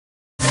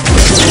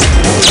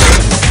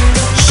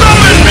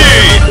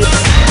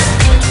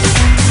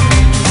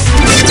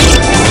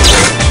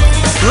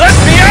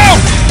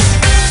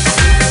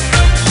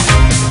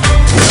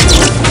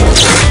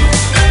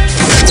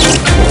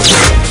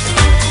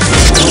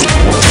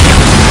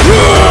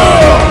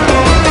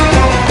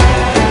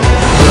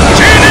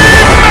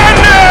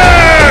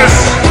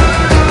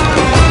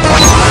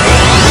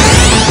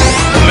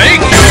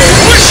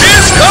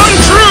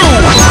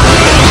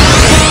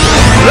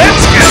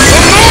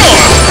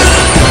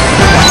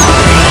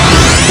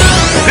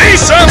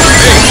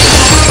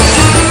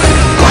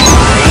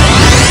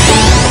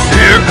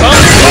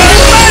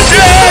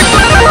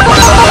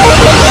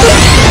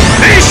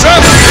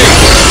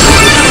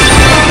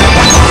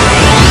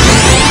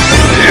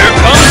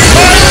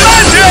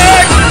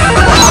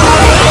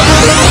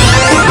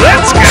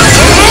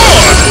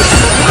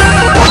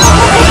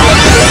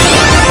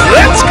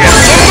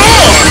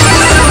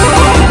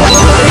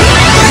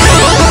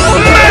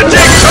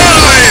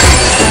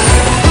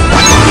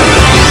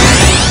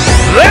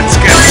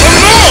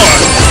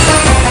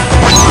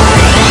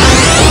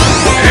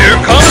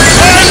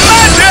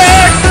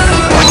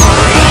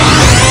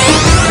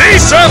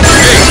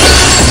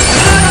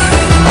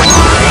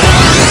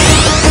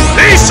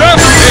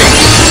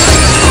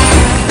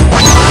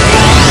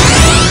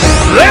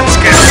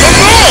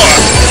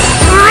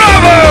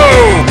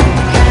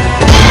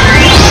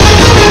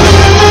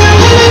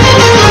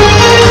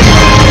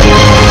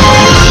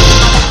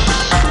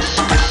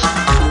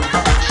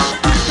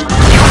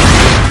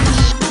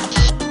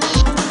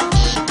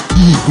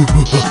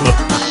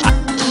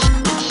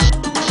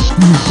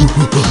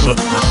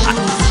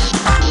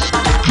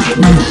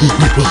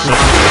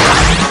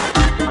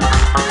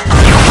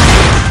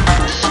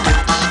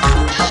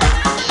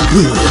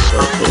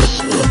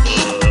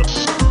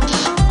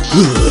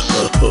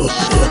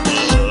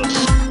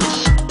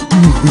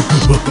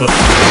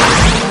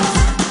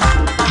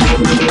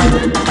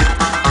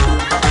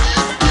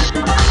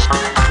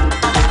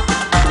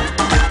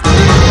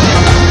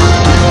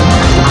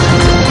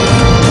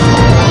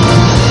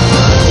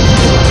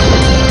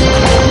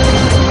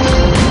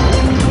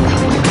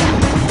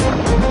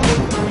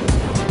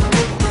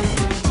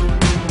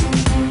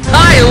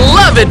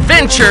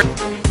Adventure!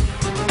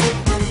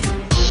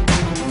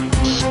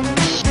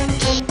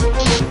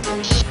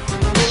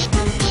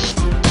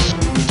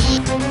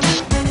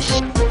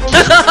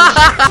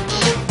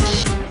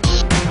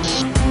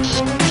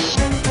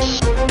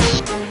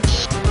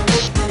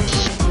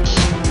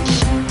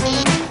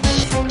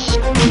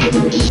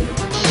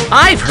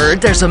 I've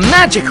heard there's a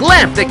magic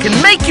lamp that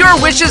can make your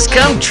wishes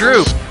come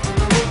true.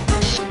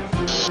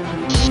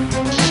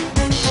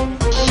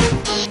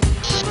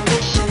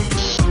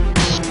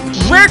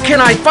 Where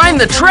can I find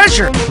the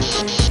treasure?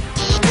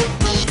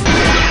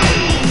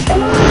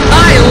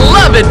 I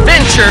love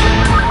adventure!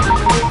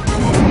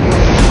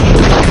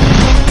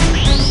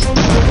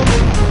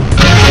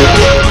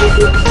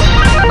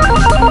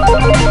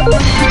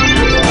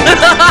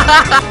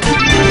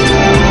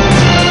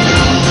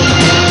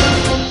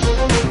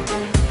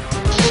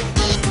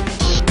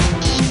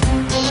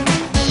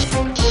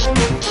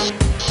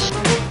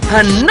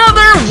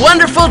 Another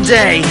wonderful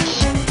day!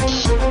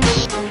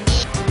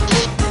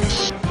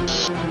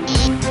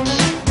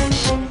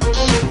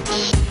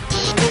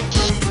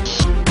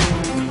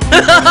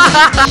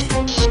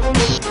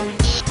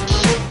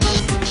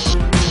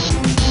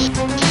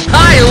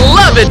 I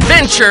love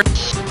adventure!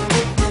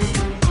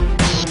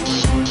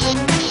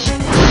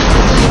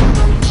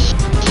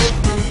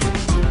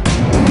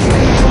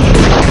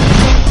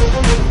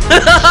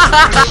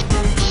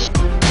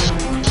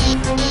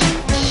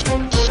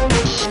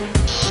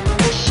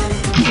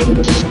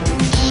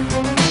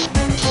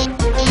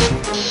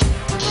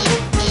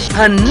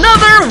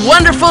 Another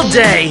wonderful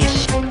day!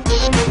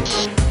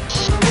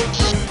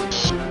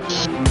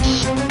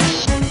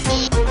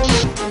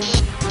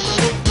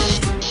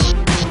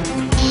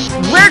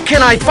 Where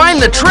can I find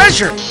the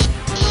treasure?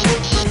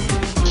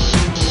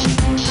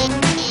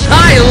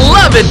 I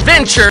love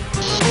adventure!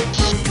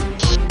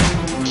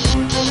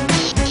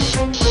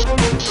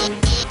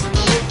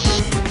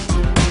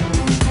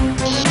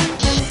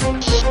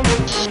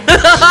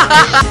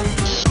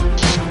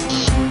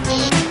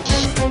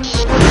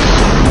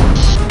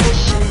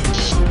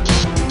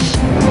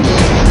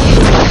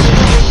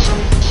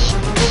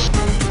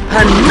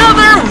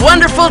 Another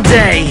wonderful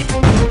day!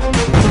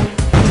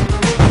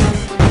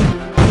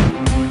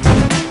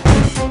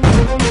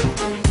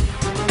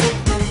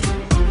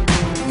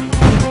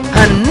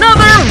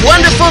 Another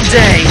wonderful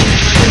day!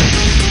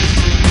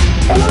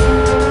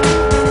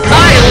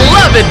 I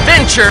love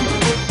adventure!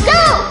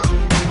 Go!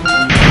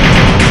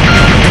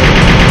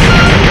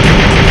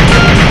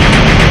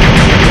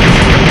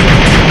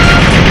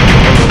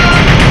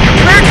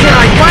 Where can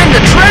I find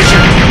the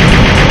treasure?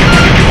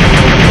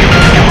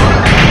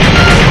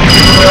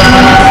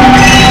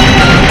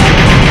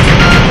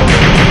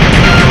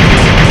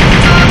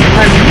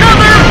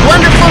 Another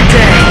wonderful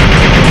day!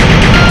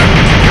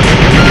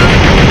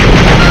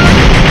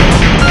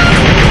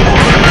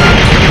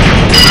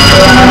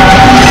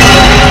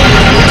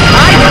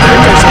 I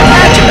heard there's a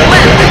magic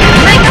lamp that can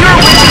make your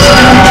wishes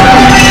come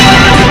true.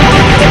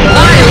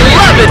 I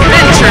love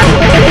adventure!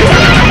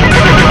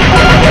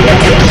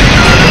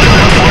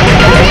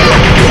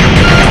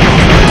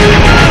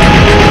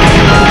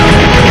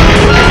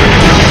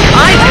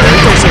 I heard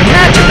there's a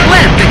magic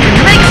lamp that can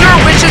make your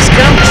wishes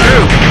come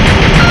true.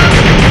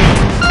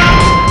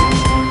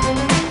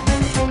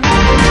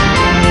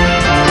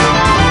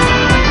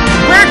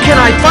 Where can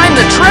I find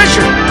the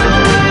treasure?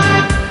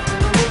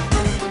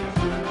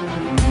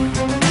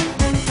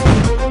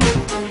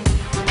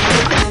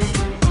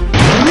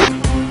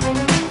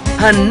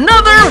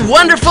 Another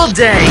wonderful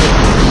day!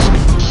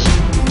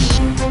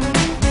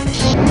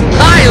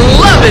 I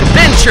love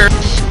adventure!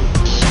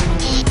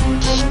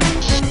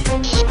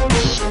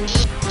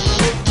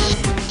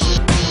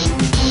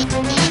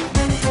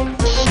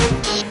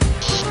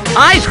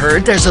 I've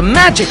heard there's a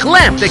magic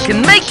lamp that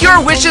can make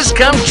your wishes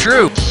come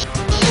true.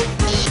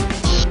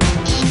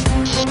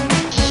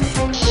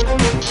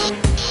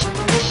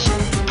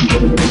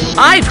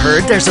 I've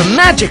heard there's a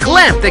magic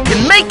lamp that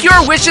can make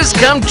your wishes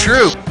come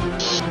true.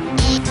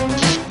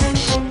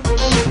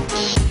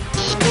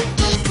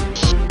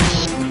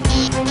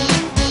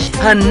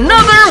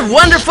 Another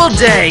wonderful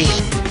day!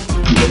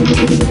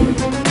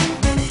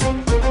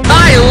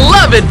 I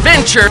love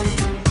adventure!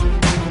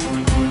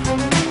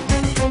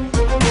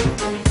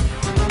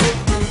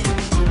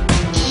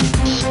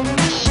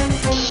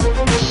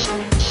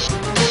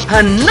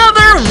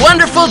 Another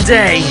wonderful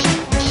day!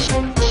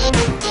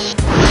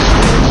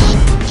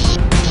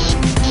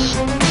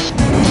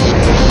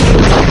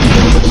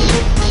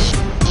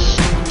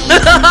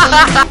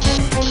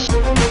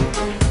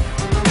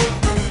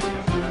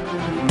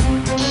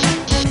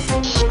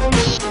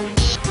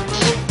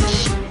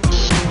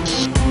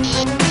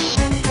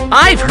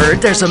 I've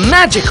heard there's a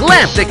magic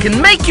lamp that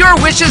can make your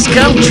wishes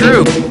come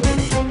true.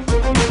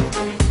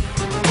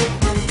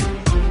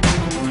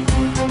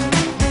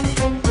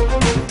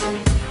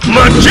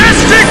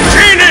 Majestic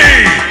Phoenix!